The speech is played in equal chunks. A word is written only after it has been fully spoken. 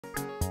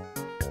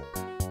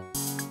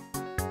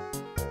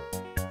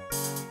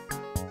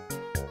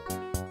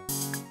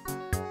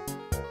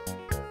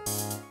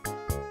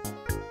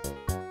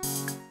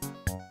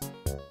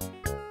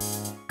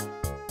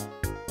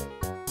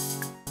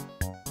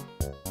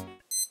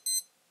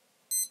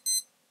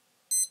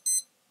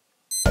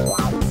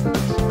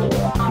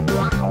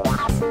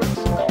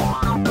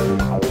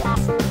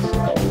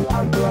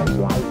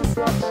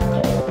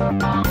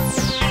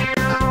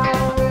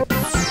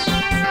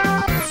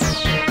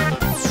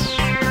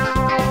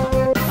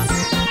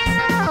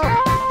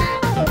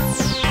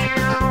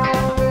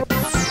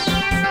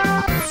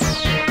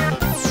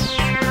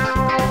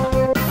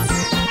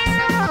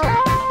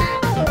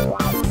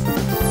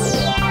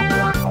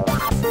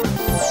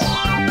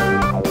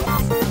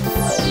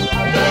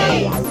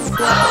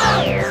Yay!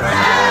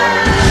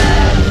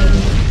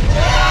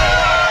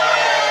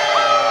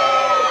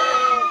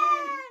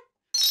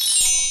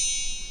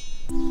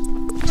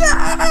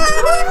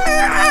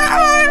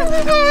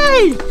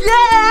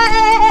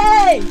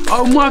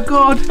 Oh my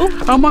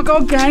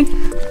god, gang!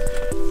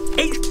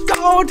 It's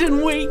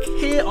Garden Week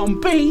here on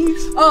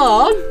Beans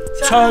on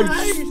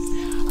Toast.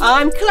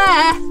 I'm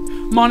Claire.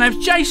 My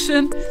name's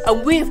Jason.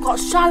 And we've got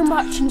so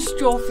much in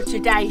store for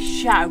today's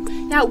show.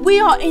 Now, we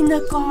are in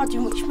the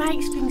garden, which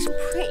makes things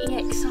pretty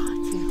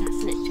exciting,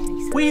 doesn't it,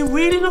 Jason? We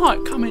really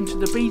like coming to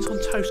the Beans on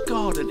Toast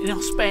garden in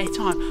our spare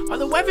time, but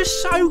the weather's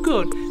so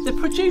good, the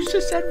producer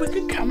said we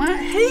could come out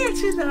here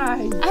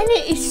today. And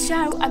it is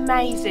so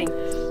amazing.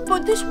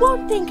 But there's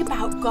one thing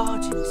about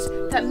gardens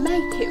that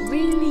make it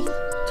really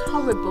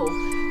horrible,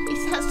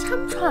 is that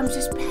sometimes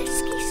there's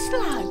pesky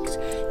slugs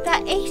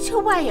that eat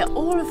away at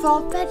all of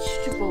our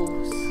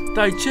vegetables.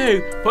 They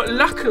do, but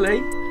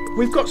luckily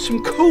we've got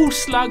some cool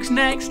slugs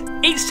next.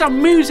 It's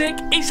some music,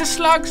 it's the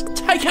slugs,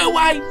 take it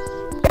away.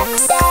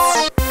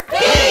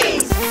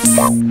 Peace!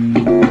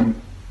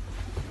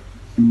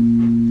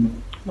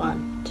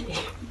 1, 2.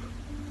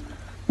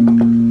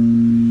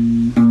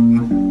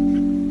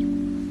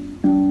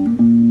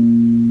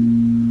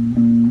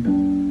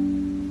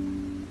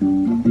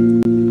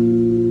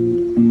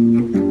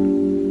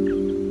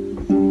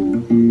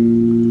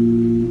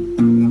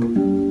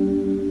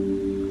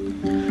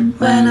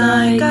 When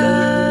I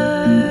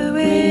go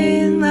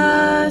in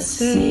the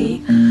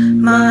sea,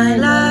 my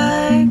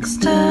legs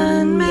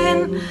turn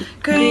mint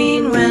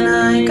green. When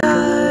I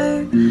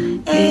go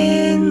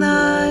in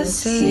the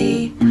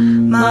sea,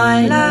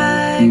 my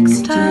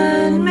legs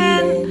turn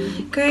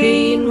mint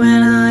green.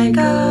 When I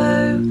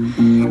go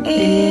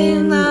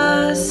in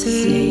the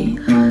sea,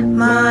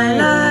 my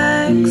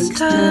legs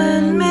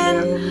turn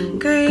mint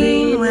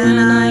green. When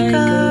I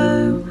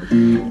go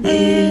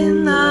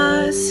in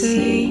the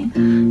sea,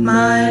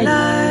 my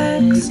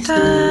legs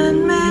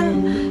turn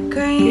mint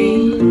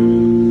green.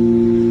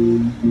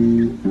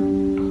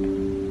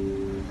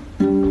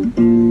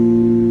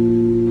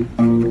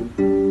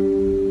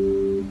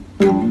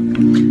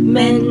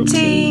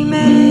 Minty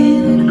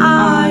mint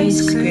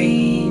ice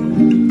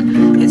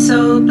cream, it's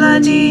so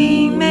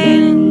bloody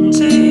mint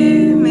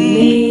to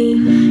me.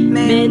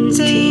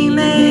 Minty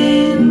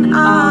mint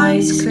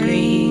ice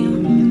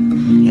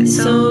cream, it's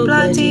so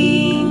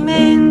bloody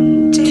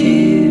mint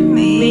to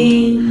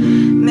me.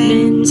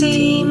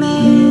 Minty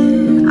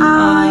mint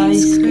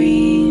ice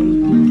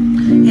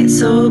cream, it's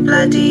so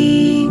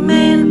bloody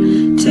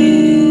mint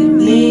to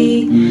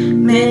me.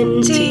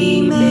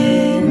 Minty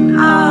mint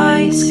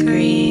ice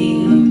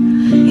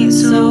cream,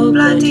 it's so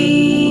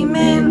bloody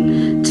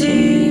mint to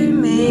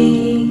me.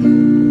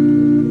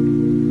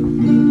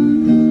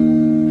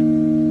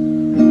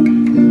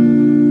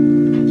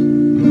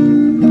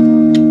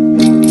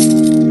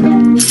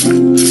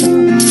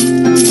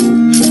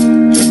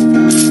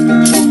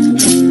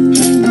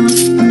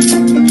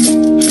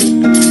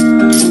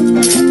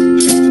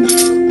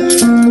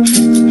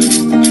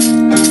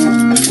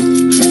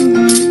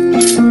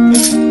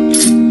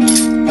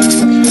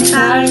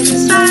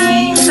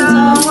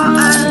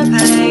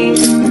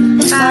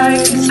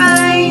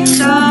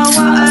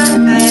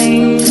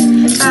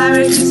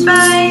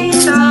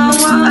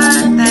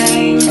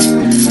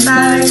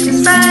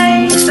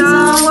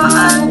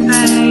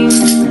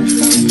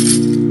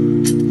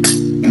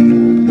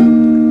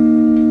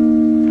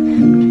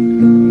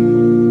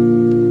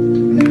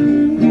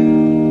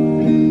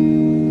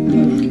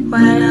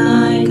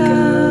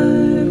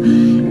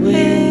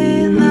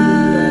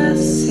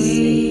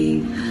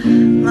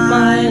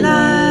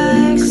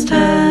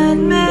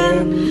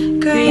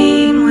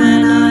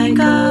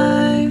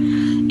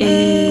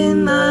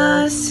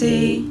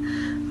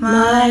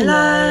 My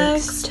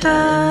legs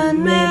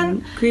turn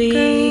mint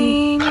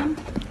green.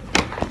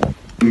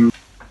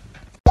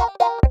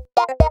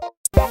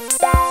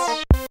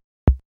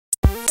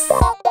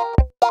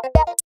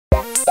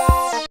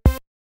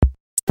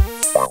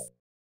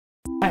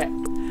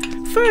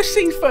 First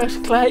things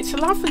first, Claire, it's a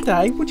lovely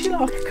day. Would you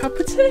like a cup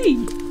of tea?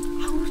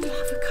 I would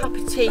love a cup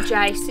of tea,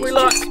 Jason. We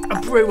like a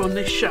brew on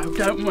this show,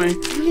 don't we?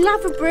 We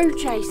love a brew,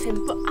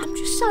 Jason, but I'm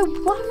just so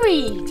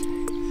worried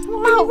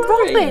about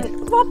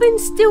Robin.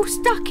 Robin's still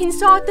stuck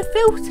inside the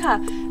filter.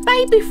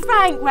 Baby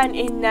Frank went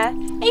in there.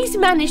 He's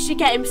managed to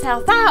get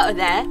himself out of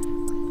there.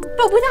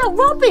 But without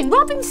Robin,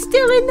 Robin's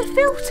still in the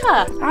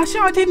filter. Actually,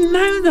 I didn't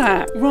know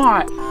that.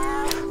 Right.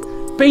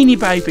 Beanie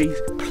Babies,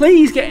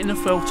 please get in the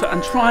filter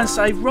and try and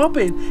save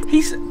Robin.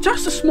 He's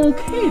just a small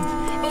kid.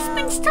 He's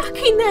been stuck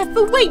in there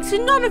for weeks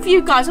and none of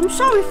you guys, I'm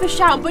sorry for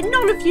shouting, but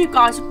none of you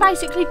guys have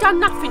basically done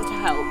nothing to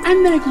help.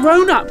 And they're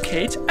grown-up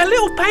kids. A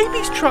little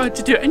baby's tried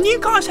to do it and you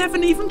guys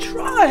haven't even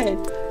tried.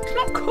 It's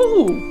not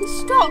cool.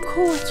 It's not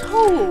cool at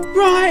all.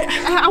 Right.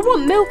 I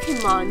want milk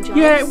in mine, Joyce.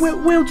 Yeah,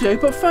 we'll do,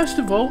 but first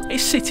of all,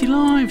 it's City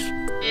Lives.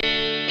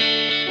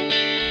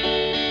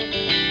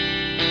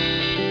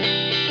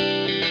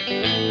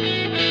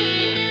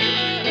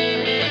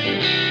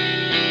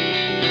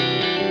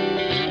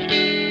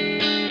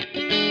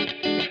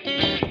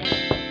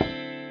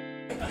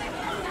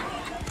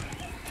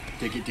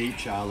 Dig it deep,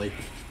 Charlie.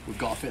 We've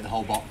got to fit the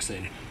whole box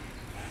in.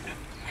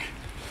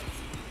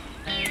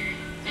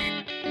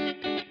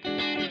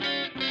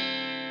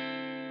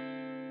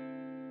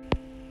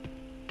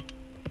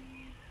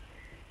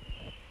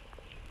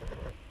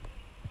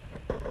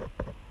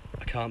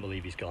 I can't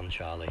believe he's gone,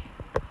 Charlie.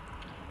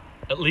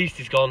 At least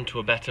he's gone to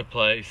a better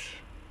place.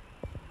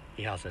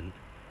 He hasn't.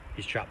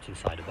 He's trapped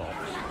inside a box.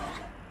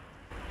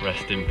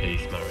 Rest in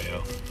peace,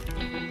 Mario.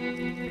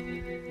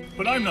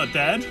 But I'm not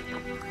dead.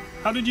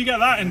 How did you get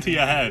that into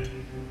your head?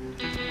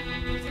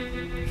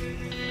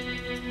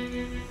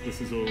 This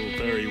is all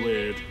very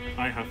weird.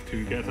 I have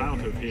to get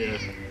out of here.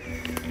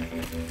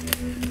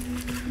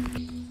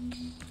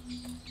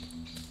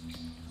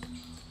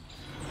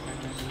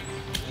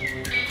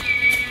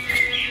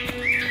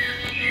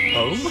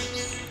 Home?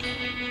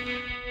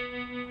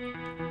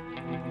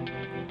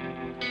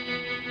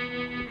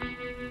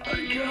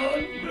 I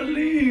can't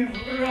believe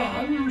we're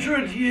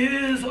 100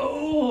 years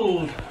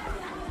old.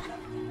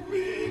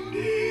 Me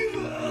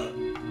neither.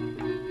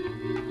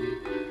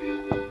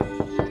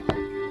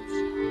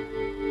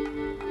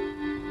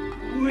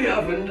 We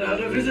haven't had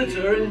a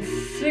visitor in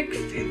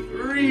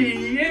 63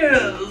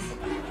 years.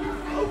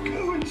 I'll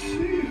go and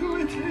see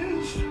who it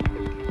is.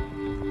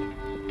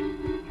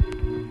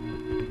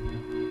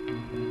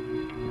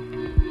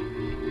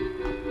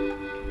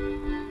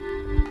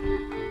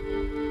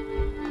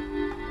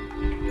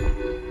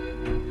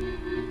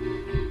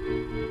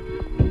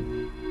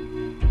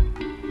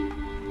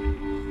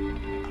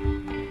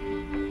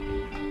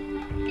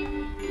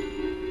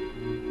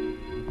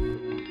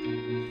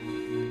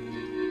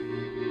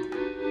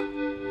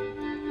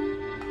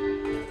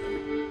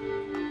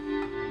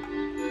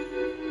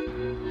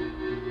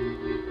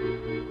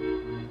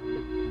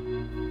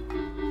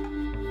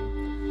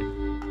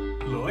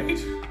 Lloyd?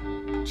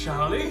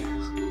 Charlie?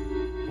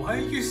 Why are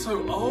you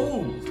so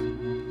old?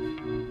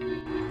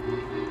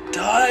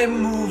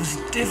 Time moves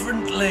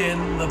differently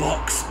in the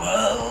box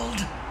world.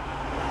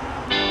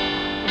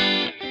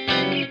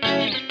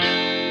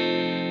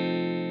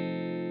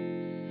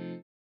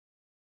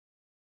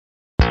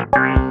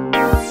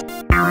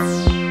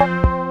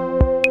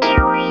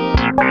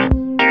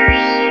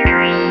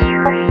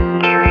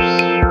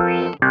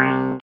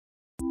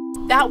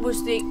 That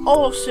was the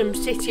awesome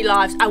City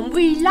Lives, and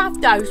we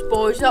love those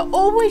boys. They're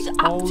always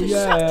up to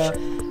such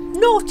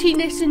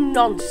naughtiness and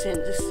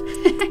nonsense.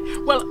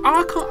 Well,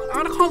 I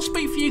can't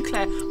speak for you,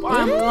 Claire, but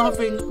I'm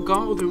loving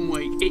Golden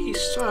Week. It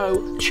is so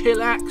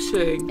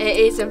chillaxing. It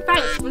is, and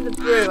thanks for the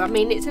brew. I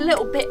mean, it's a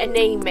little bit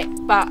anemic,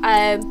 but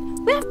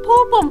we have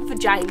poured one for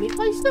Jamie,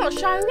 but he's not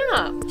shown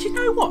up. Do you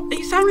know what?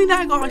 It's only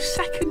that guy's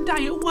second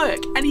day at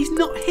work, and he's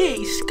not here.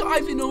 He's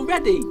skiving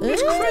already.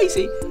 It's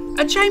crazy.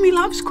 And Jamie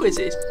loves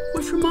quizzes,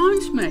 which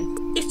reminds me,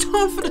 it's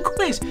time for the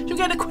quiz. You'll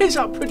get a quiz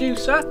up,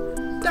 producer.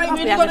 David,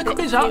 you got a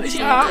quiz up? Is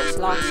it up?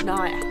 Last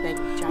night, I think,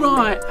 Jamie.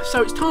 Right,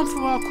 so it's time for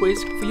our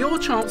quiz, for your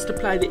chance to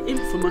play the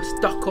infamous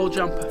Duck or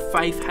Jumper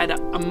Faith had an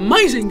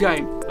amazing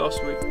game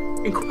last week.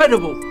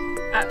 Incredible.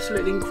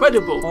 Absolutely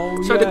incredible.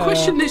 So the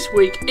question this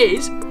week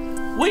is,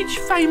 which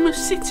famous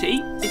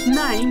city is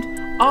named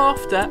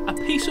after a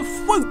piece of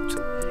fruit?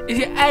 Is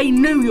it A,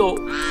 New York,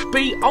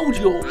 B, Old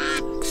York,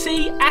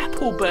 C,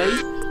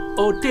 Appleby,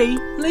 or D,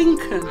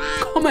 Lincoln?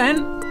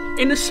 Comment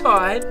in the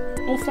side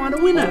or find a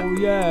winner.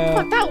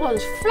 God, that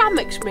one's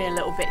flummoxed me a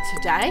little bit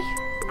today.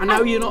 I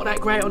know you're not that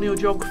great on your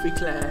geography,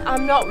 Claire.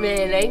 I'm not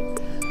really.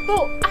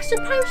 But I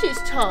suppose it's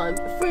time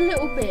for a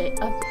little bit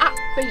of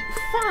upbeat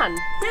fun.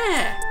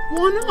 Yeah,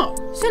 why not?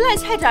 So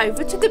let's head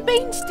over to the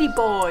Beansty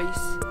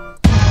Boys.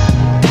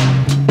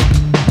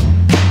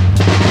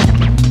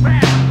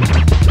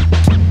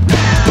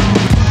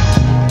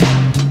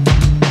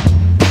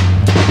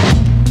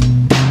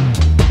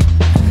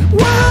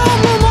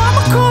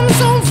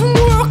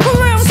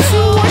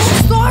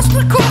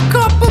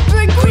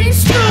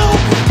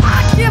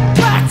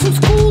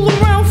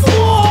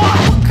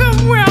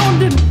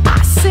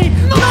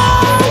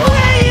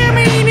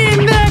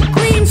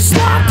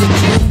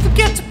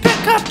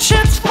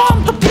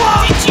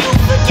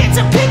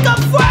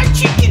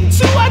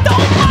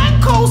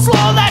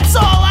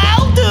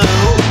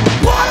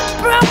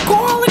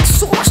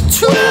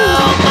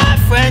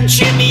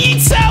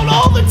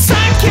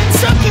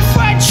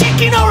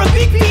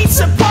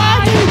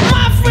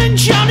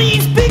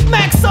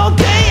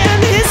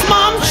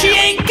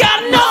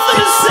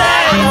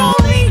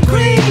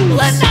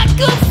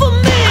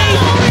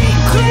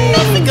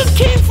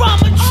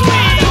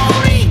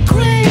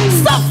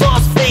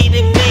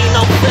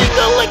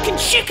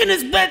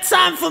 It's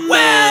bedtime for me.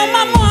 Well,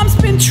 my mom's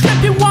been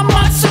tripping while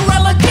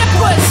mozzarella dip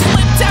was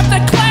slipped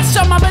after class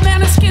on my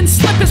banana skin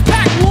slippers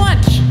packed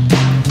lunch.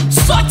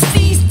 Sucks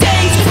these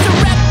days, just a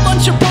red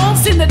lunch of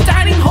rolls in the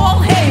dining hall.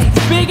 Hey,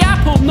 Big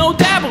Apple, no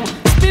dabble,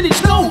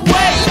 spinach, no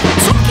way.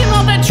 Talking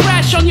all that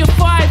trash on your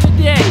fire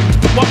today.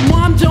 What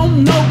mom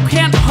don't know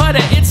can't hurt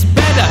her, it's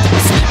better.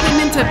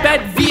 Slipping into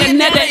bed,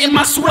 Viennetta in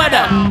my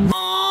sweater.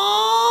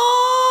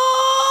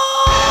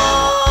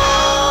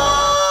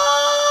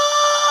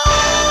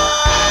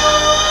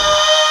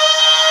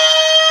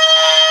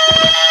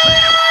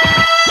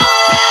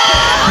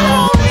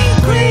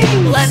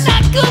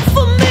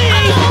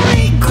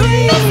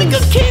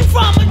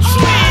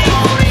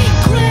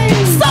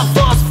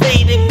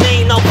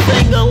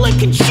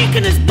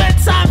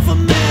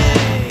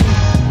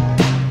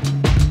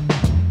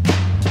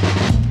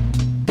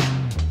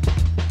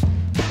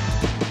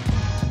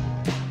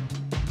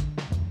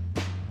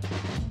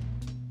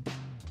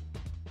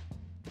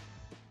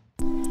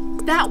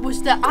 That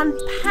was the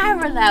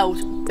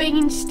unparalleled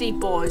Beansty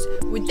Boys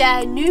with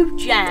their new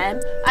jam,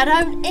 I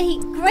Don't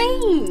Eat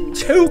Green.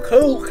 Too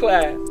cool,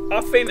 Claire.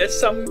 I think there's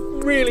some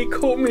really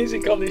cool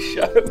music on this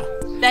show.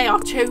 They are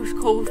too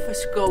cool for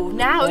school.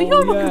 Now,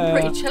 you're looking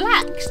pretty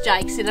chillaxed,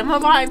 Jason. Am I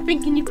right in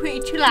thinking you're pretty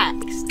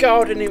chillaxed?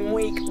 Gardening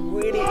week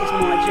really is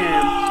my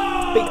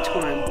jam. Big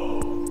time.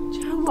 Do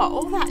you know what?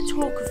 All that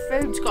talk of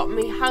food's got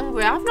me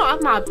hungry. I've not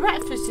had my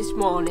breakfast this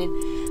morning.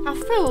 I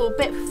feel a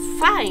bit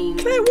faint.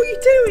 Claire, what are you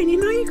doing? You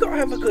know you've got to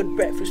have a good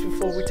breakfast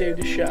before we do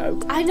the show.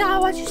 I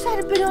know, I just had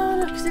a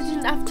banana because I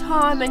didn't have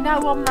time and no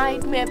one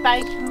made me a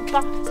bacon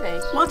butty.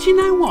 Well, do you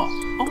know what?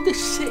 All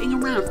this sitting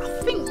around,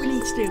 I think we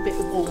need to do a bit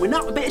of warming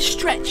up, a bit of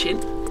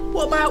stretching.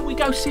 What about we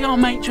go see our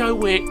mate Joe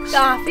Wicks?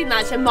 I think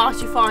that's a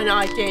mighty fine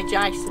idea,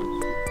 Jason.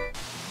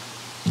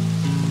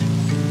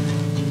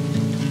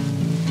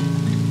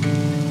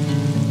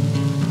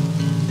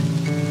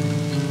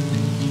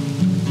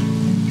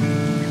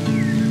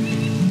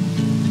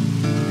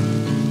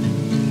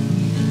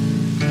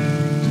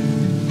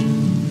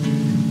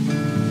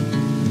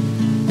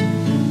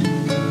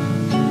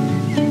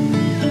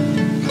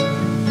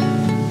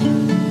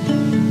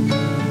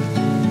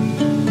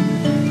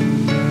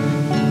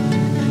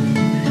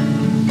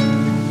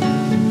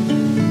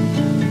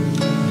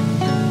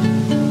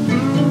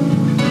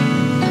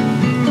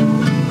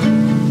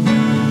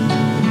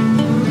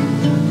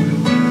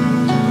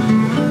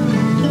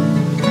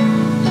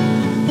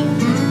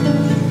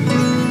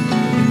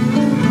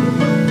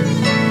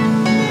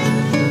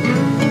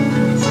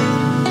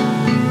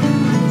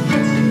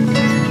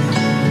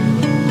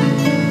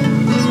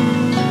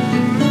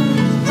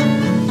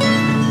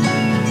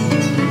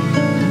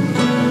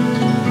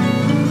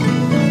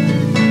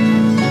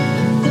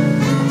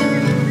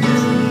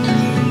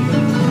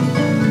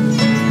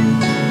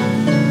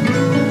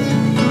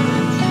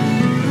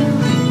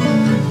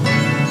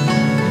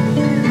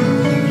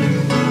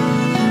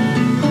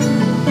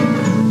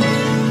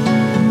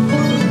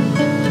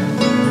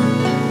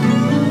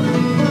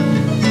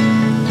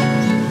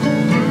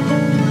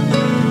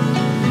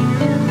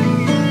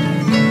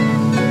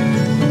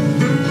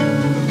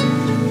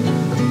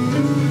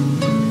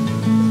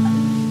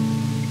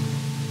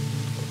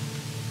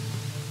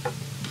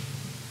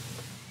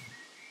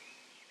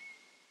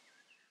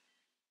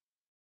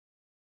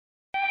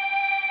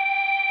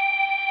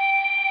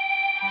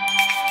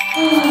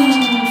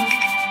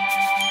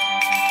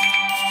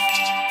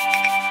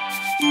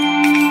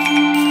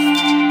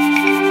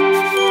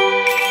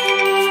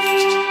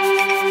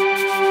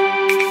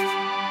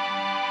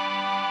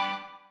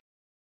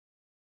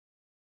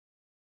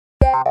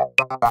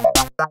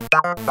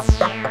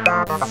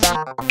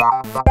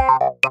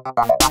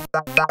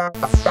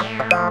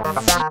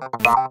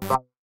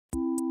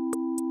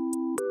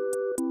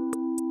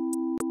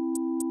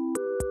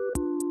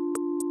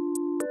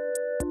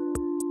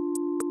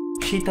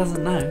 She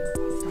doesn't know.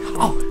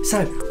 Oh, so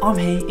I'm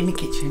here in the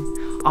kitchen.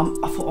 I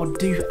thought I'd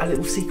do a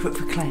little secret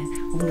for Claire.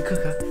 I'm gonna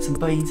cook her some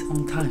beans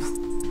on toast.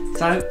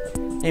 So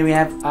here we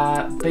have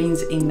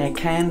beans in their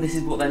can. This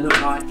is what they look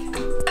like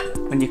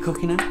when you're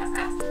cooking them.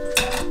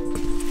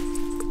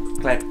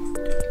 Claire,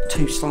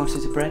 2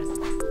 slices of bread.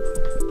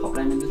 Pop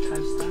them in the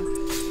toaster.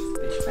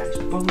 Bish bash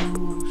bosh.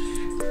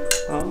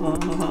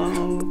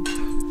 Oh.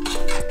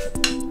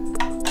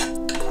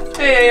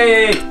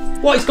 Hey!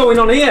 What is going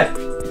on here?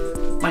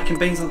 Making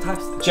beans on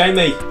toast.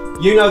 Jamie,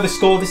 you know the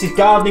score. This is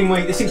gardening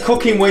week. This is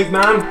cooking week,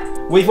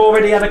 man. We've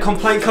already had a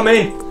complaint come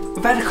in.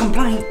 We've had a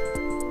complaint?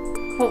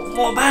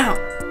 What about?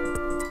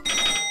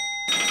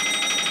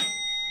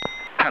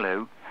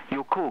 Hello.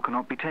 Your call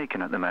cannot be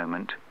taken at the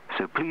moment,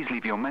 so please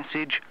leave your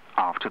message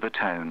after the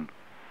tone.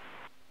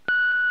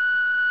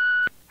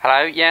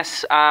 Hello,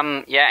 yes,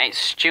 yeah, it's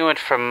Stuart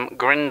from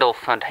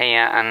Grindleford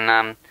here,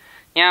 and,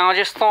 yeah, I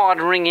just thought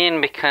I'd ring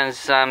in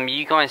because,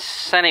 you guys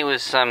said it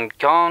was,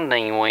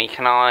 gardening week,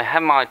 and I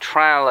had my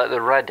trowel at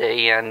the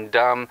ready, and,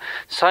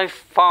 so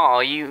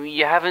far,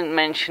 you haven't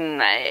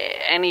mentioned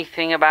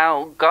anything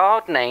about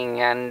gardening,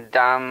 and,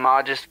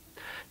 I just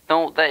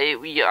thought that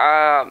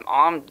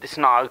it's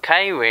not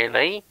okay,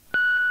 really.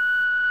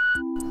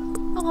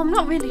 Oh, I'm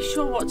not really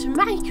sure what to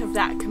make of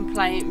that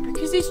complaint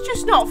because it's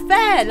just not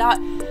fair. Like,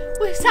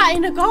 we're sat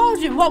in a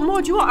garden. What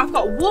more do you want? I've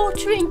got a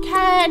watering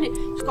can.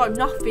 It's got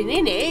nothing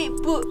in it,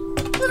 but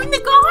we're in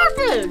the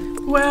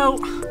garden. Well,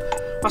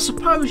 I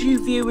suppose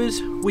you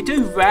viewers, we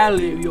do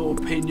value your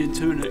opinion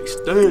to an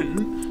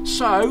extent.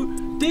 So,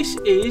 this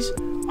is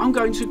I'm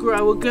Going to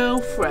Grow a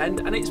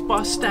Girlfriend, and it's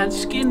by Stan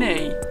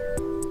Skinny.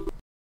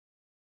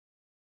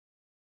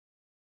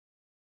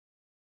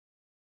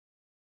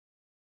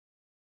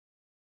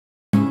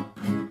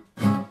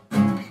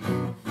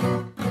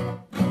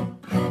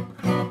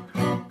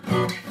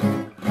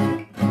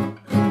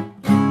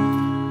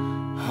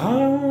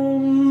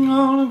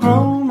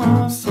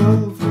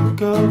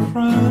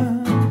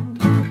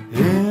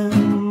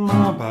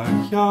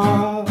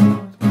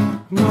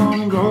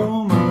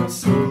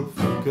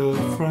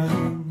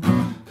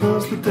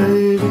 Cause the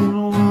dating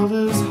world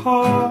is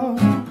hard.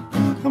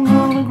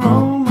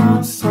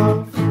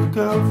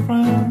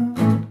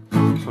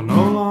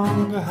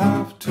 longer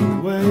have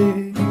to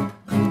wait.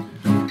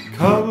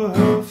 Cover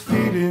her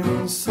feet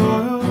in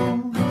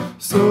soil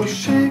so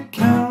she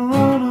can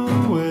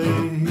run away.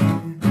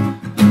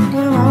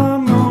 And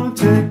I'm gonna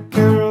take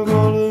care of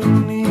all her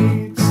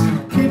needs,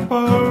 keep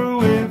her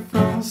away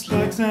from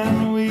slugs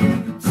and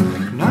weeds.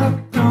 I'm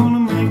not gonna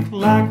make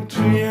like a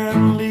tree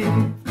and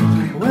leave.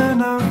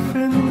 When I've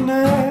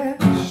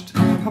finished,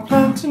 I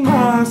plant in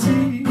my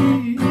seed.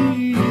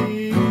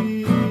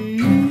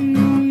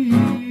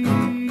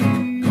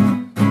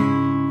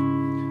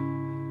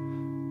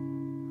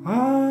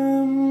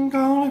 I'm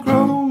gonna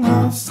grow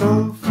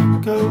myself a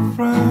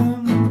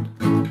girlfriend,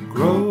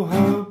 grow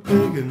her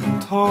big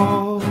and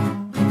tall,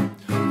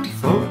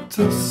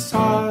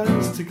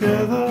 photosize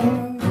together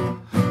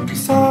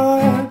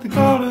beside the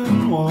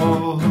garden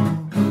wall.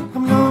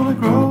 I'm gonna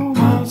grow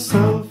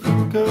myself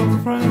a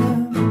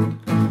girlfriend,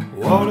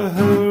 water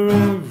her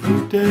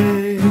every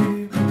day,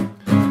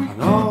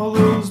 and all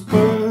those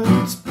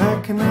birds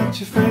pecking at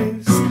your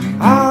face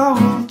I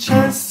will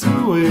chase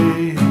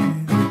away.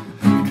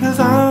 'Cause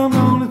I'm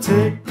gonna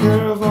take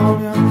care of all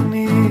your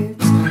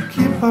needs,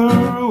 keep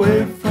her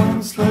away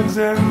from slugs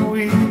and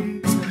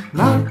weeds.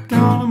 Not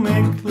gonna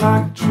make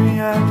like a tree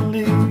and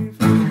leave.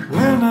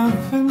 When I'm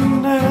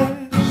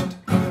finished,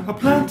 I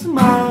plant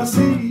my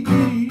seed.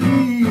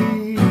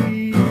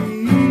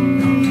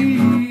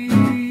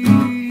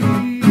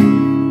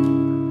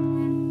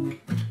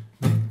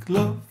 Make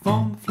love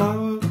on the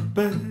flower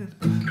bed,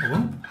 I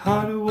won't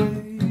hide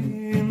away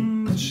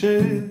in the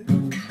shed.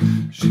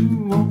 She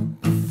won't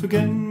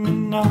forget me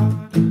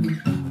not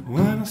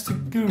when I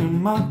stick her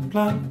in my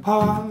plant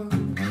pot.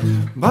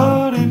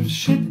 But if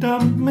she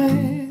dumped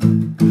me,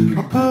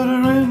 I'll put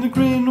her in the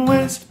green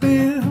waste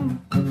bin.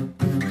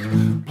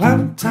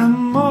 Plant 10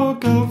 more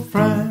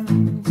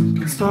girlfriends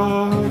and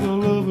start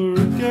all over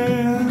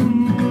again.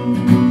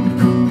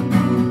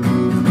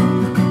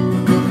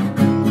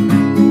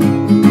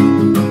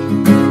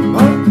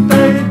 But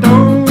they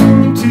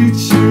don't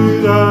teach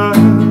you that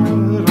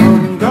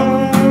on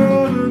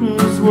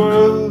Gardener's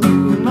World.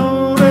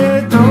 No,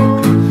 they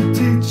don't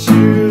teach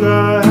you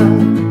that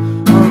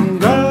on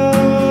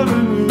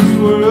Gardener's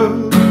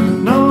World.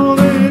 No,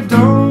 they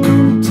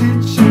don't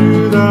teach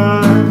you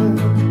that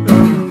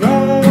on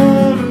Gardener's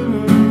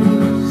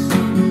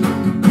World.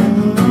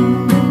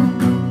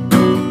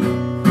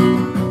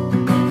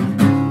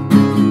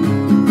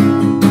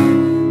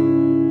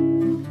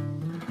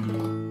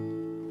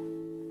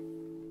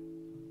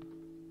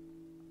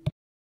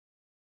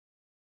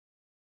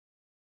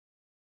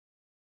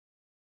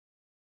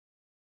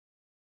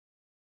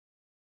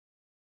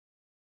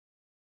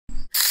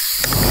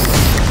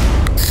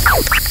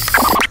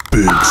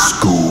 Big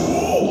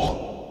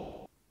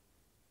school.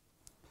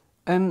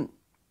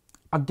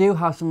 I do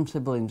have some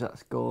siblings at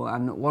school,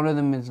 and one of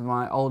them is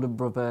my older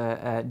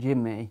brother,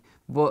 Jimmy.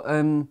 But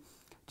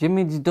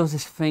Jimmy does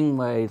this thing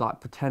where he like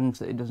pretends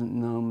that he doesn't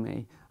know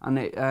me, and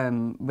it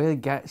really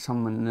gets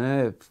on my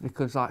nerves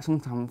because like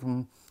sometimes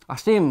I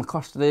see him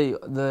across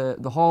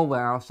the hallway,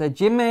 and I'll say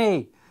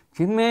Jimmy,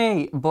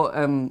 Jimmy, but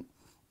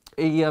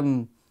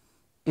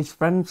his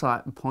friends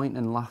like point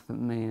and laugh at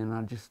me, and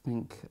I just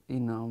think, you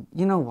know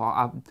what,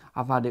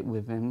 I've had it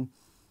with him.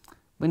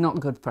 We're not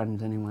good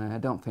friends anyway. I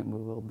don't think we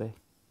will be.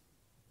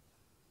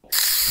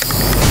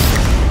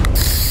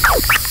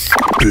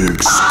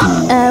 Big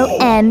school.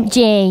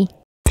 OMG.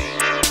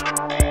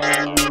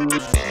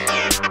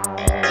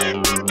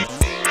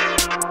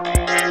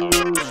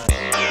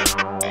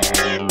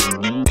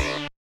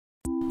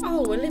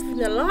 Oh, we're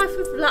living a life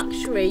of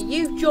luxury.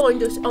 You've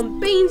joined us on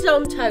Beans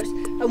on Toast,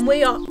 and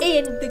we are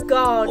in the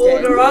garden.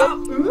 Order up.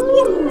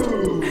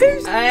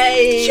 Who's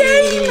Hey.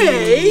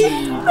 Jamie?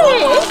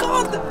 Oh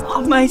God!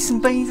 I've made some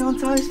beans on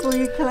toast for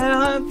you, Claire.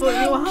 I thought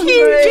you were hungry.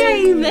 You,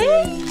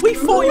 Jamie. We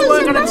thought you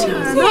weren't going to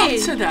turn up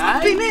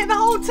today. Been here the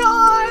whole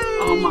time.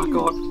 Oh my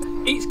God.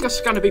 It's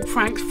just going to be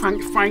Franks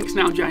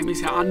now, Jamie's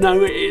here. I know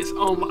it is.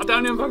 Oh, I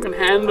don't know if I can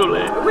handle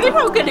it. We're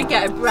not going to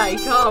get a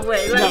break, are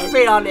we? Let's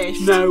be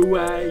honest. No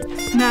way.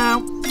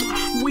 Now,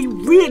 we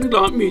really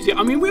like music.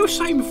 I mean, we were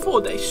saying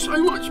before, there's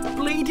so much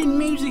bleeding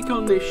music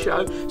on this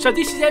show. So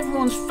this is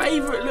everyone's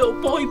favourite little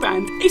boy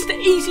band. It's the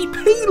Easy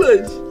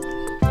Peelers.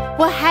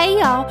 Well, hey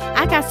y'all,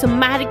 I got some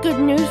mighty good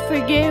news for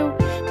you.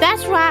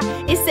 That's right,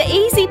 it's the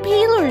Easy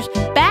Peelers,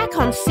 back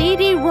on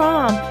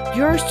CD-ROM,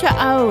 yours to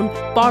own,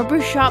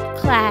 barbershop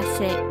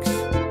classics.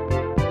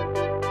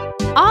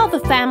 All the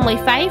family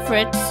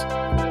favorites,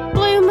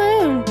 Blue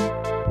Moon.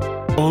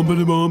 Blue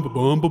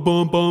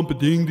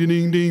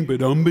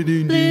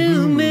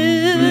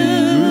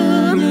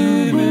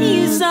moon,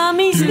 you saw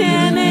me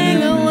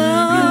standing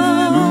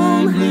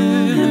alone,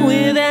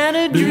 without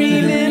a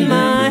dream in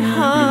my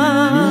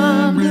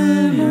heart,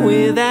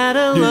 without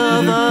a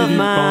love of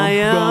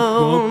my own.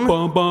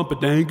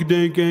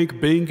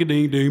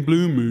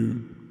 Blue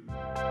moon.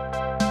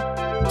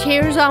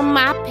 Tears on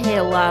my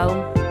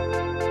pillow.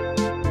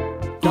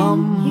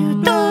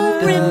 You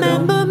don't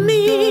remember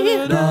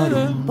me,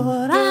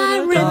 but I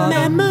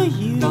remember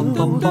you.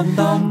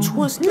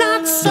 'Twas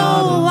not so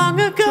long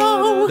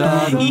ago,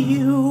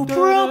 you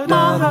broke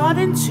my heart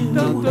into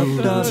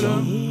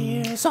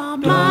tears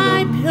on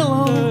my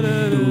pillow.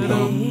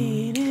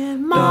 Painted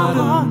my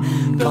heart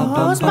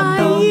caused by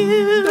you.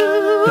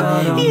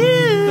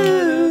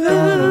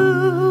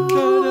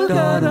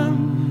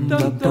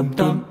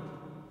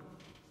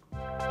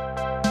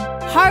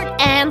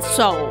 Heart and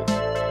soul.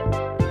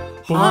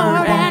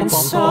 Heart and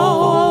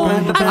soul,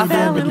 I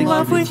fell in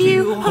love with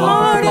you.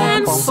 Heart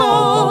and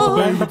soul,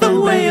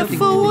 the way a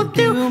fool would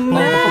do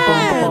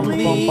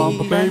madly,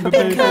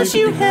 because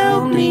you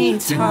held me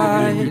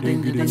tight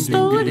and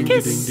stole a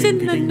kiss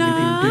in the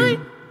night.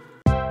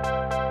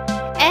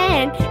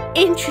 And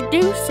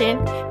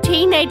introducing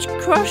Teenage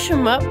Crush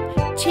 'em Up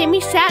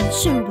Timmy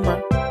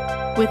Satsuma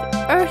with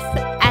Earth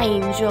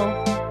Angel.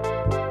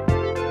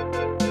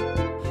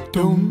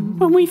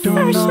 When we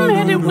first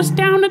met, it was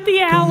down at the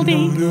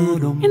Aldi,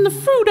 in the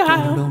fruit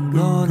aisle.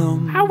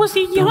 I was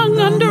a young,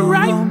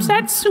 underripe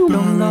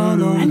Satsuma,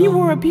 and you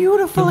were a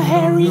beautiful,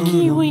 hairy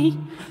kiwi.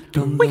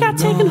 We got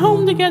taken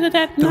home together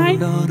that night,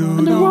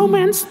 and the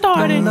romance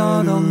started.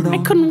 I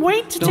couldn't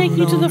wait to take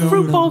you to the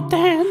fruit bowl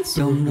dance,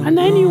 and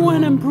then you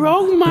went and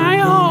broke my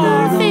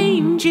heart. Earth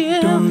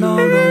Angel,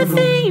 Earth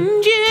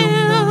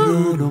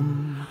Angel,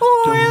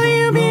 will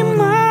you be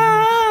mine?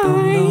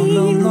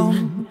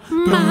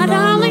 My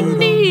darling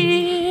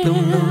dear,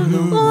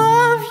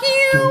 love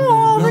you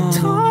all the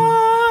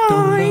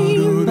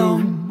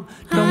time.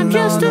 I'm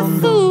just a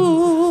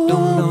fool in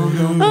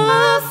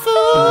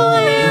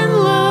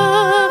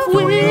love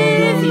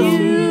with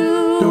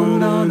you.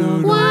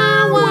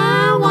 Wah,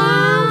 wah,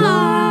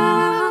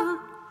 wah.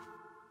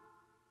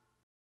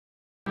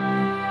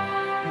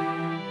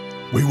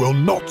 We will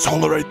not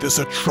tolerate this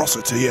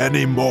atrocity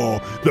anymore.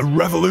 The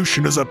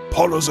revolution is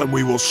upon us and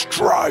we will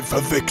strive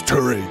for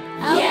victory.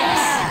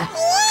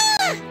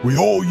 We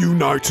all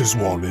unite as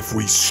one. If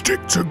we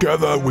stick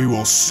together, we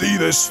will see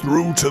this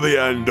through to the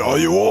end. Are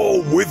you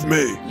all with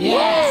me?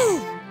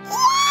 Yes!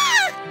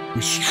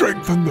 We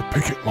strengthen the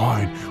picket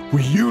line,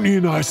 we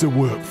unionize the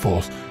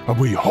workforce, and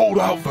we hold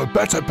out for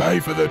better pay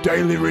for the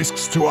daily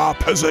risks to our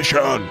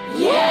position.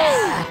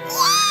 Yes!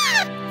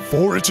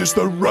 For it is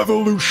the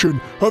revolution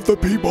of the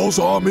People's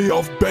Army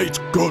of Baked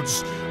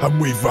Goods,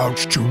 and we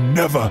vouch to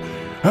never,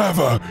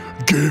 ever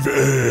give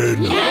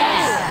in.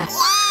 Yes!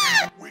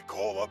 We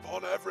call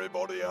upon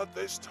everybody at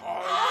this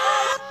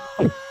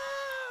time.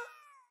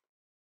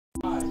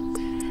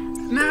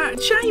 Now,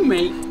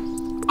 Jamie,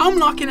 I'm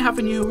liking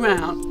having you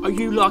around. Are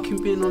you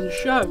liking being on the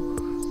show?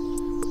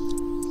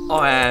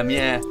 I am,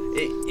 yeah.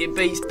 It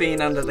beats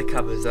being under the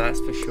covers, that's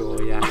for sure,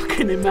 yeah. I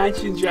can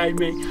imagine,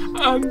 Jamie.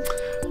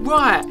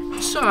 Right,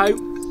 so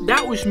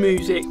that was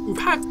music. We've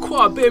had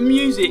quite a bit of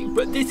music,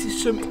 but this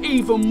is some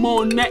even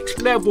more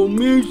next level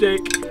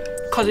music.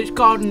 Because it's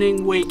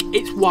gardening week,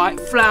 it's white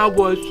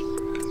flowers.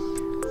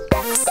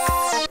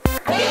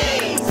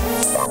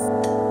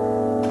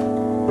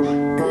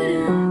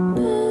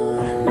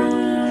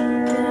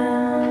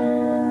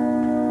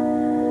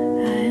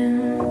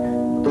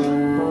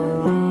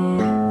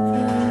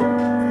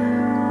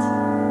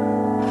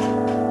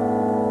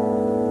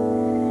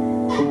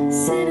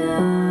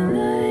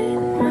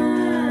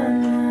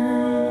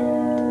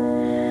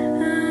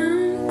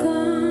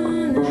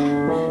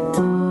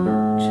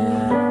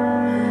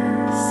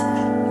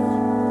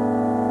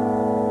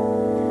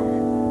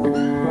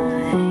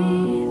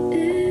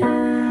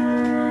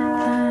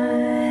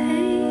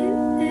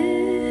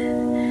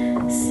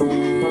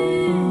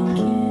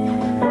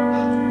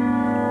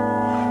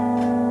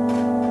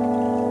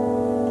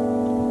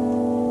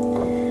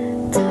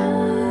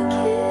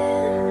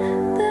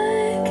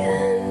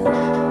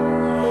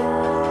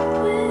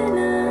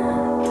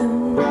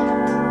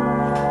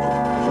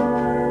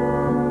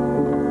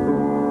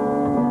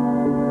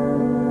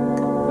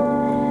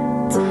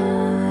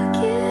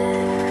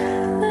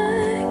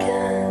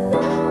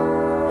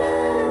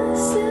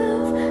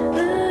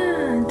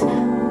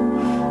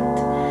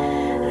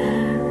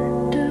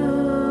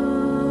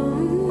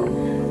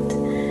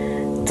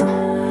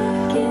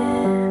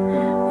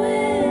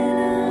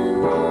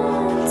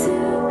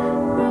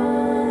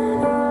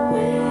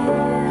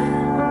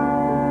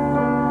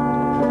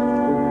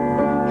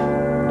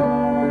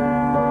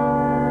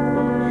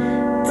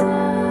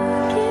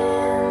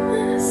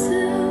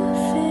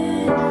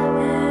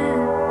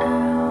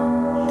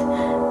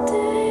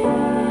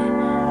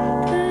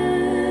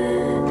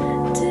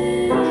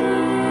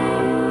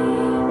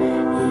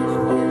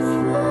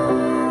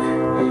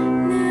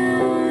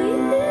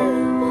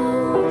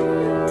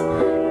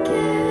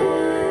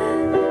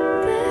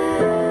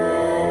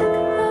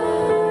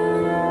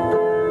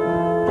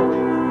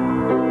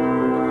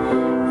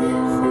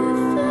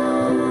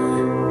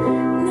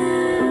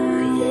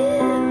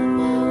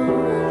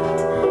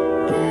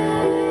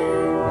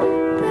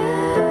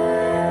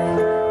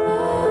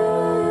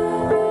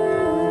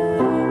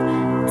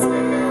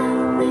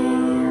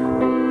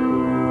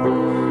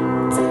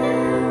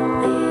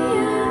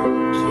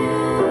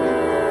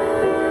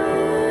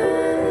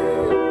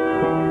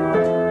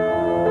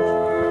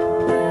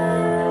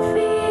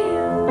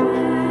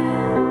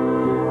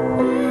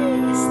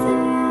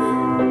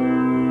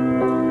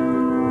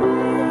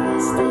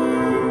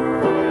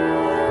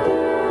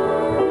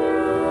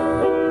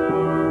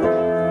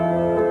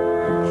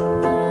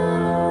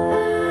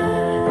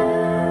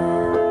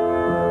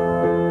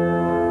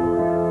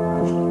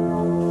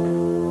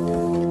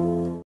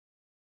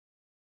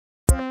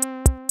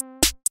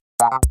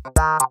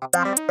 What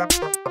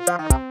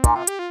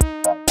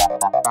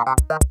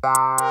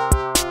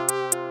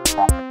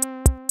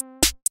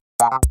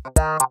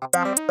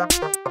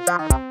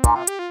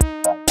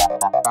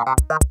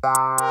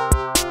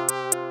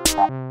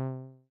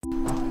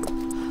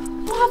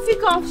have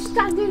you got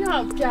standing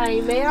up,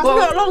 Jamie? I've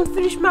not long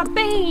finished my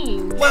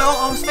beans. Well,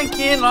 I was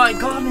thinking, like,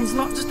 gardening's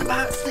not just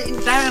about sitting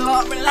down,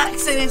 like,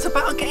 relaxing, it's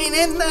about getting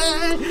in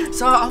there.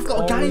 So I've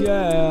got a game.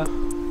 Yeah.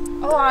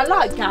 Oh, I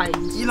like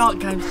games. You like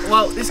games?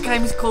 Well, this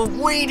game is called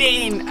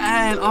Weeding,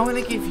 and I'm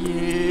going to give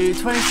you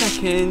 20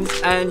 seconds,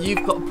 and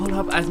you've got to pull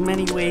up as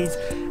many weeds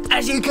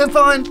as you can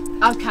find.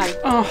 Okay.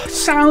 Oh,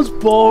 sounds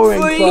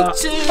boring. 3, but...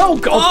 2, oh,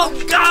 God.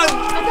 1, go!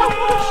 I don't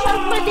want to show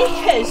my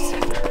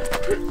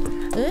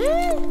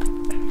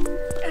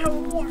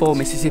knickers. For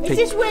Mississippi. Is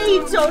this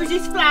weeds or is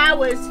this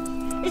flowers?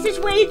 Is this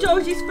weeds or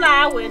is this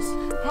flowers?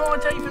 Oh, I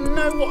don't even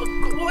know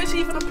what is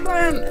even a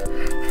plant.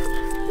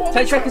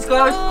 10 seconds,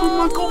 guys. Oh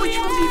my God, which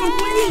one's even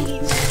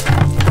weeds?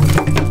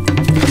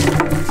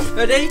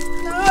 Ready?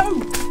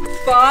 No.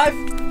 5,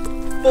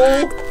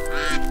 4,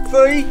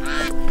 3,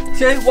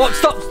 2, 1.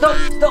 Stop.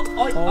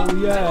 Oh,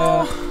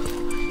 yeah.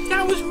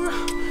 That was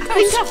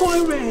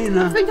quite rare.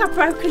 I think I've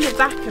broken the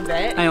back of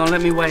it. Hang on,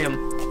 let me weigh them.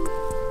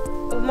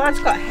 Oh, mine's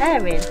got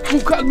hair in. Oh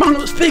God, mine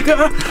looks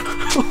bigger.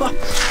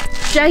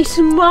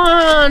 Jason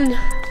won.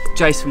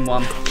 Jason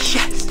won.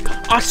 Yes.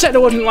 I said I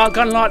wasn't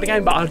going to like the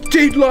game, but I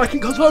did like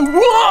it because I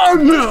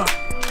won.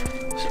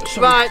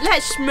 Right,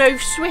 let's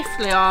move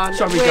swiftly on.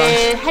 Sorry, We're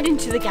guys. heading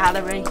to the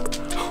gallery.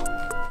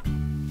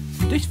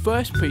 This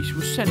first piece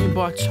was sent in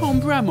by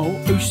Tom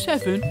Bramall, who's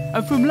 7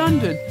 and from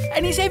London,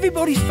 and he's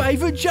everybody's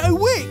favourite Joe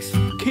Wicks.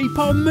 Keep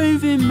on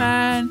moving,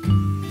 man.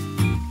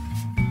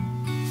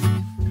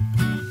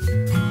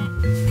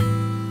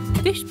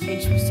 This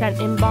piece was sent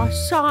in by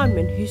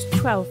Simon, who's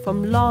 12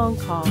 from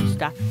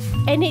Lancaster,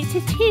 and it's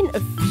a tin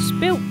of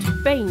spilt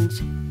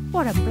beans.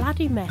 What a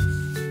bloody mess.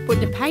 But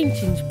the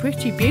painting's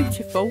pretty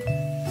beautiful.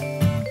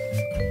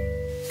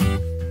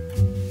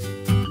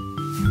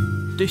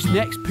 This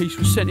next piece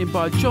was sent in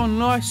by John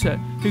Lysett,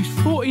 who's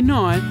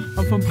 49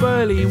 and from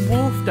Burley in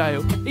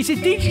Wharfdale. It's a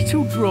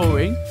digital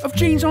drawing of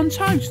jeans on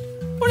toast.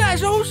 Well,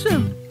 that's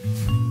awesome.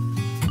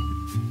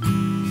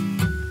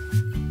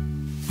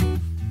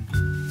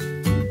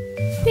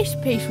 This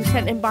piece was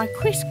sent in by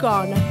Chris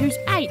Garner, who's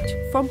 8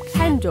 from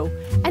Kendal,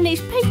 and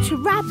it's Peter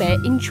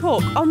Rabbit in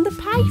chalk on the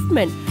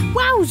pavement.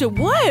 Wowza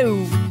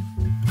woo!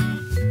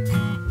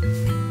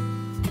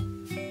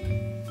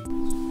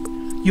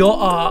 Your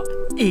art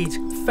is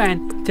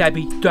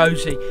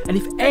fan-dabby-dozy, and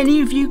if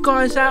any of you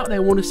guys out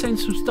there want to send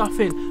some stuff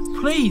in,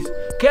 please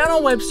get on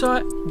our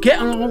website, get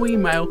on our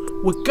email.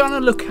 We're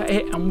gonna look at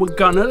it and we're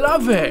gonna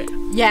love it.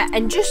 Yeah,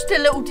 and just a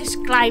little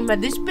disclaimer,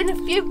 there's been a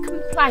few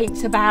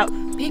complaints about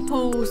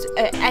people's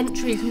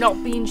entries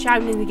not being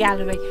shown in the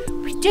gallery.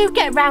 We do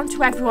get around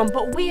to everyone,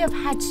 but we have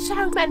had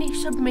so many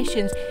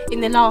submissions in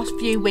the last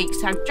few weeks,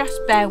 so just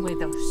bear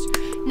with us.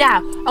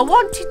 Now, I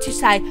wanted to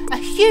say a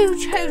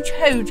huge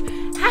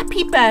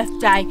happy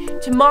birthday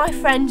to my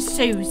friend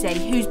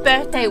Susie, whose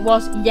birthday it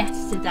was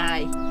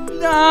yesterday.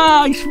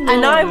 Nice one.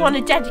 And I want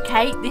to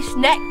dedicate this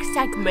next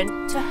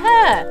segment to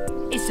her.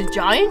 It's a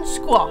giant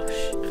squash.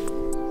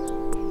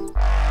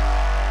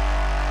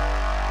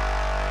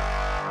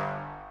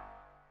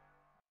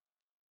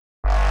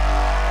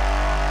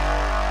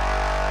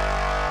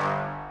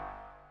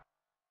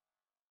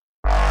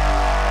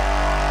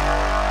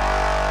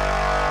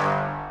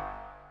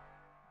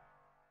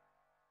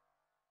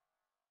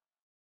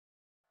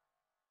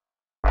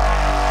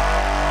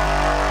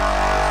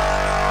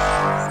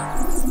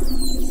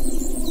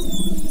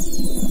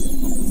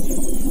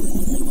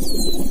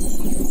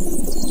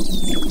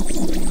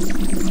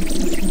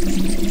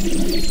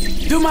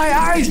 Do my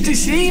eyes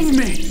deceive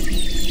me?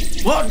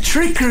 What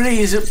trickery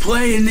is at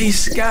play in these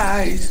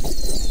skies?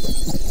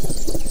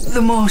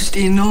 The most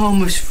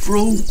enormous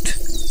fruit.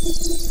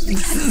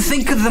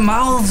 Think of the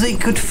mouths it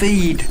could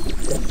feed.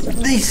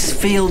 These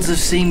fields have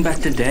seen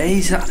better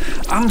days.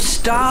 I'm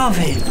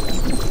starving.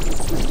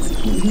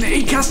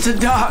 He casts a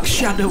dark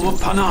shadow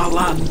upon our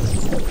land.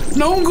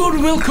 No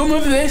good will come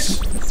of this.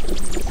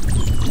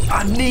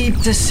 I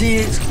need to see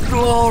its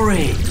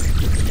glory.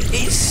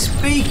 It's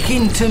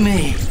speaking to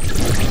me.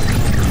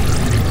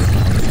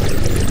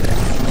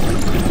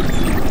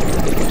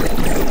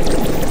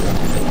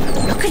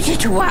 Look at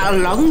it a while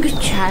longer,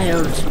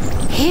 child.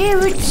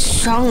 Hear its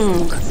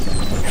song.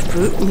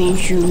 Fruit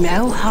means you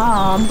no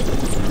harm.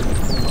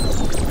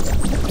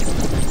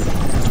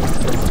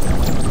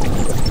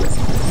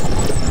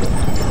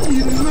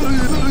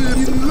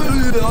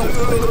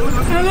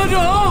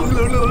 Eleanor!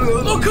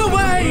 Look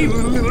away!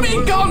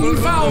 Be gone,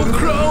 foul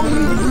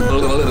crone!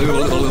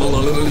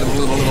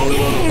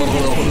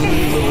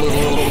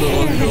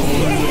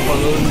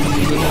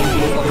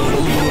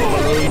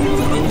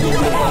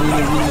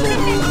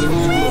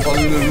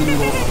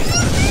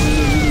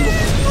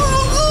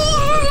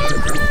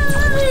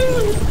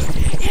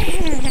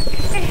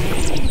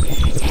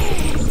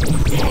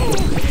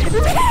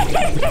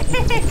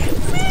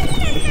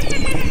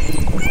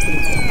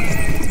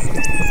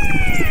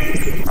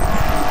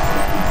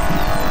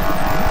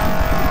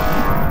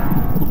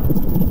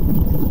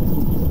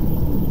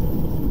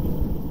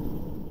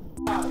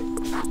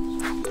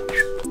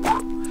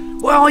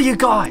 Where are you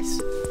guys?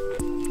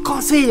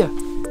 Can't see you.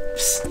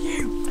 Psst,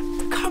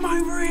 You, come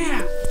over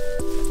here.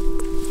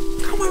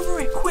 Come over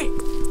here, quick.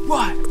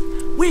 Right,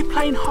 we're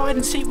playing hide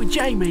and seek with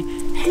Jamie.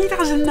 He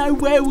doesn't know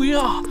where we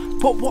are,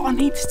 but what I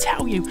need to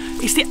tell you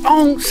is the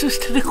answers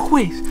to the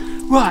quiz.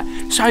 Right,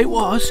 so it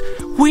was,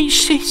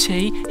 which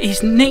city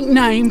is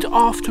nicknamed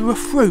after a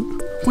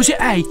fruit? Was it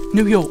A,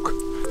 New York,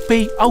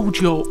 B, Old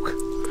York,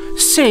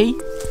 C,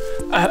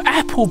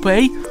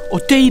 Appleby, or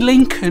D,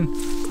 Lincoln?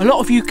 A lot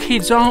of you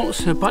kids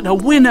answered, but the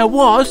winner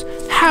was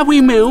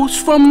Harry Mills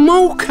from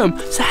Morecambe.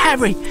 So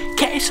Harry,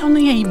 get us on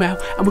the email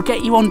and we'll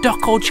get you on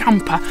Duck or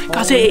Jumper,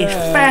 because it is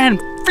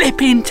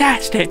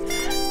fan-flipping-tastic.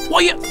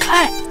 What are you,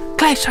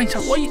 Claire saying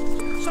something, what are you,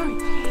 sorry.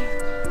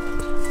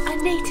 I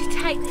need to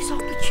take this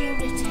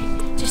opportunity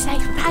to say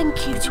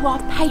thank you to our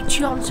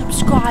Patreon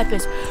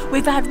subscribers.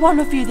 We've had one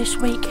of you this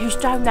week who's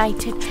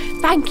donated.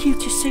 Thank you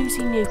to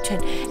Susie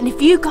Newton. And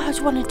if you guys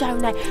want to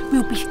donate,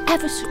 we'll be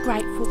ever so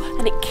grateful,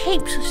 and it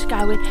keeps us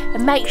going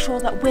and makes sure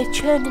that we're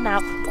churning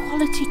out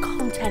quality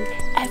content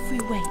every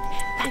week.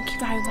 Thank you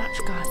very much,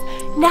 guys.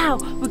 Now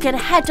we're going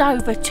to head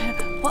over to,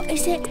 what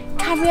is it,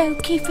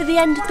 karaoke for the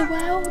end of the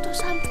world or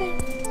something?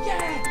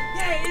 Yeah,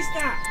 it is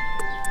that.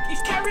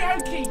 It's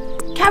karaoke.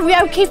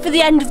 Karaoke for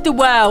the end of the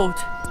world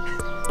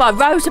by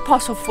Rose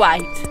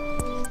Postlethwaite.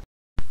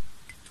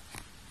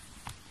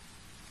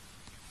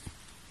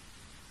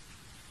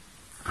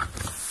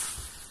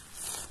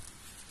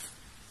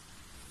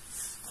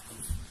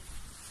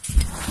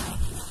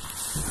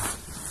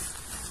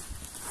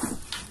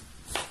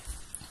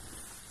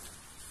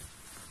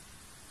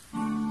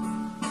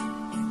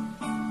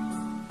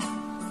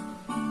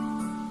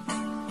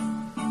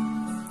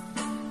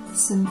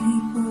 Some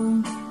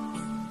people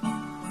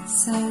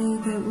say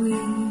that we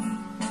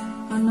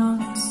are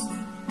not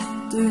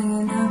doing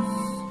enough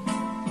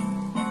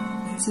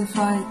to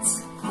fight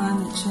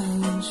climate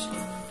change,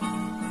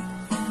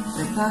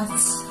 but that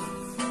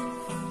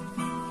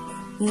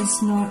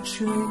is not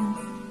true,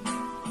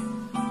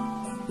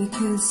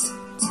 because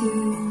to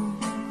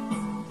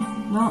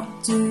not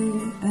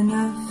do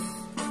enough,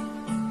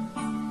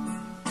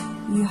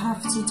 you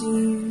have to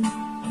do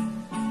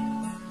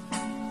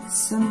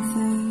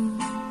something.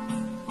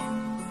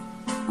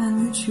 And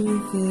the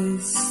truth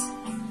is,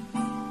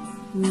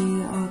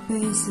 we are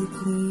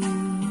basically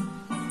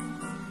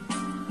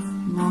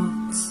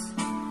not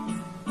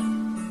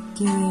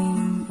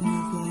doing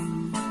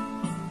anything.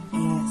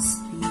 Yes,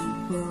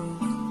 people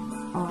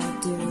are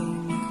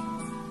doing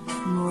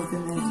more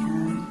than they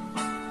can,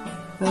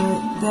 but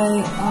they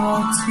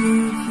are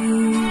too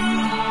few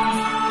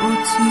or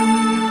too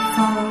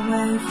far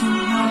away from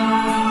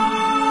home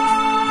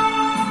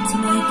to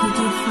make a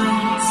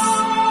difference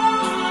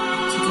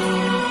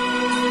today.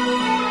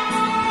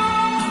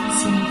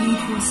 Some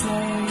people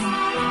say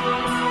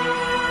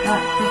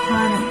that the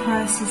climate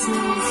crisis is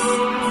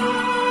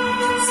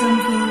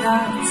something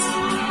that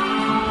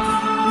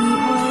we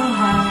all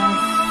have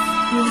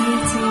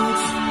created,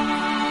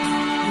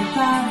 but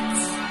that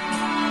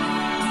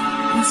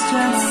is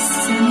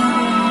just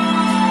another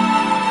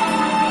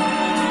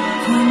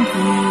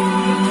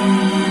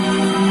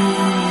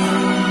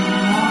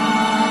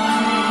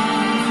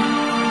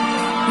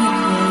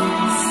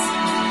because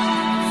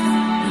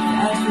if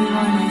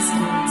everyone is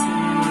guilty,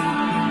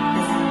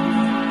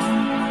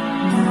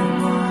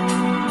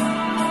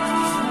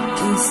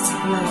 is to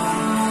blame,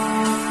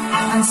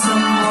 and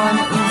someone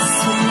is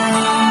to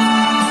blame.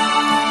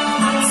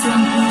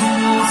 Some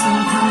people,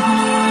 some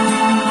companies,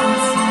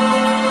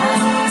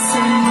 and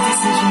some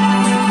decision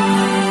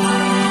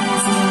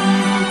makers in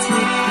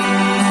particular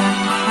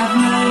have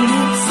known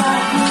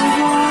exactly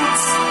what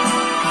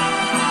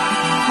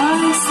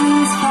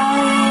priceless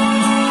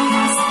values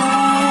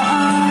they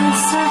are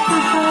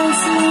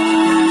sacrificing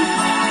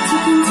to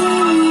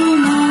continue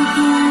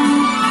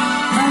making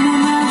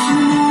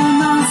unimaginable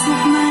amounts of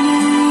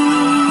money.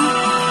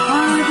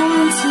 I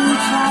want to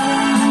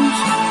challenge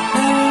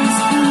those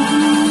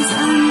companies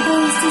and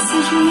those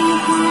decision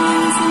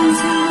makers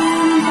into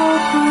rainbow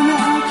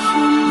climate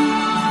action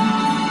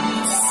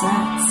to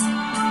set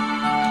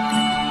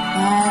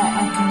their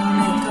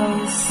economic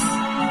goals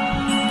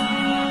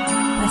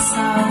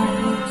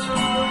aside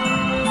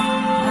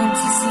and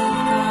to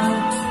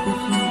safeguard the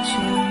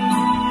future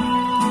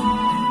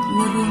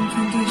living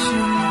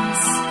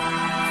conditions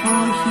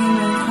for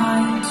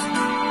humankind.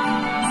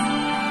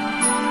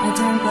 I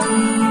don't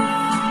believe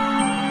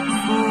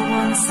for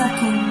 1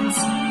 second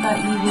that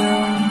you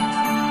will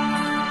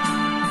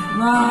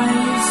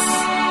rise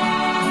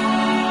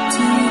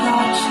to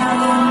that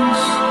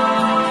challenge.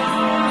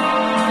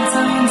 Because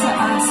I'm going to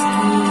ask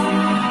you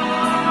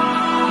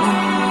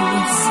all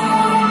the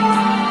same.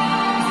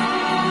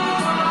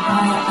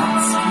 I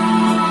ask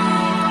you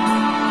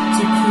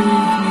to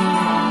prove me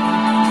wrong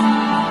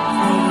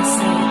for the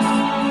sake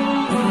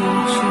of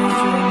your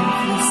children,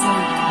 for the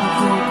sake of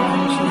your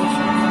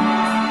grandchildren,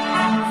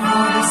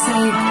 for the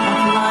sake of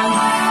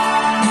life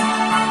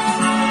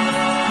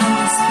and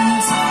this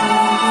beautiful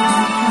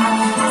living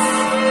planet.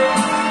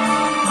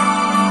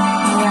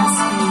 I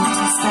ask you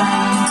to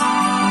stand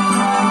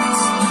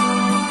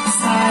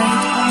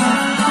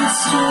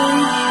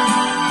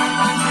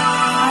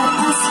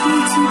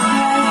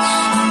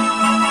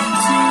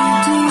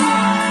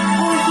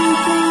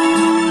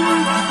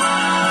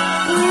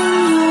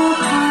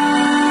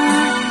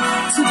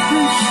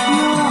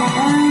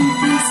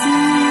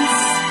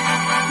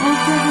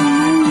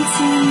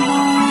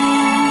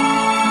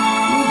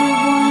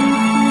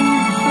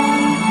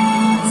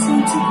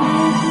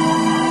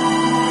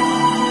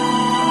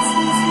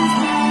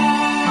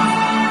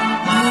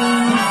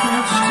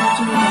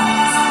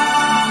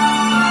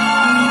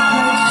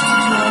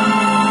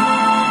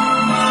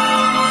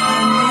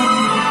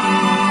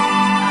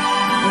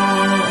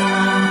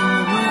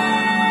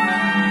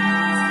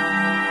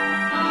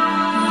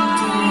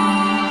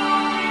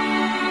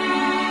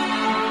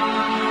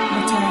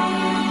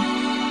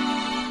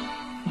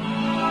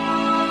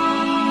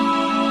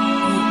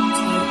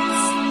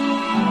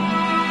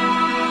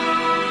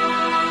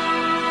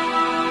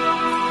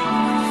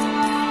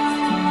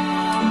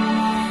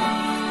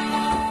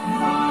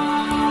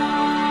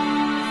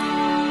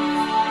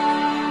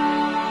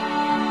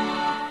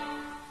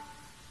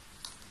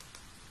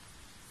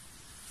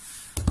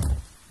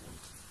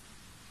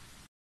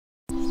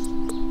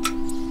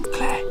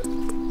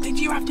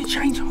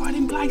change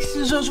hiding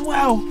places as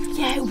well.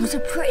 Yeah, it was a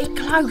pretty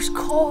close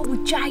call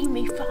with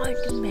Jamie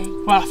finding me.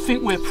 Well, I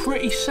think we're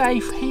pretty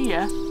safe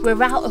here.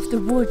 We're out of the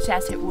woods,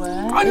 as it were.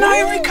 I know,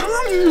 here he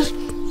comes!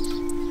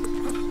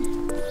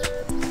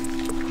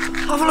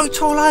 I've looked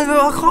all over,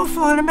 I can't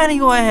find him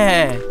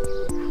anywhere.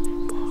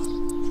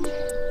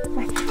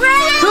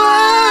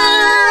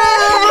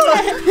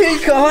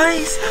 Hey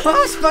guys,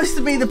 I'm supposed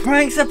to be the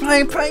pranks, they're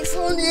playing pranks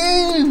on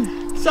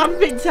you.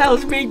 Something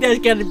tells me there's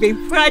going to be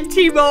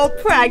plenty more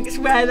pranks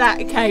where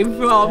that came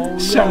from.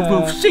 So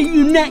we'll see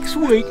you next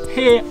week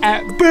here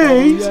at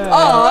Beans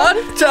on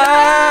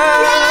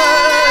Time.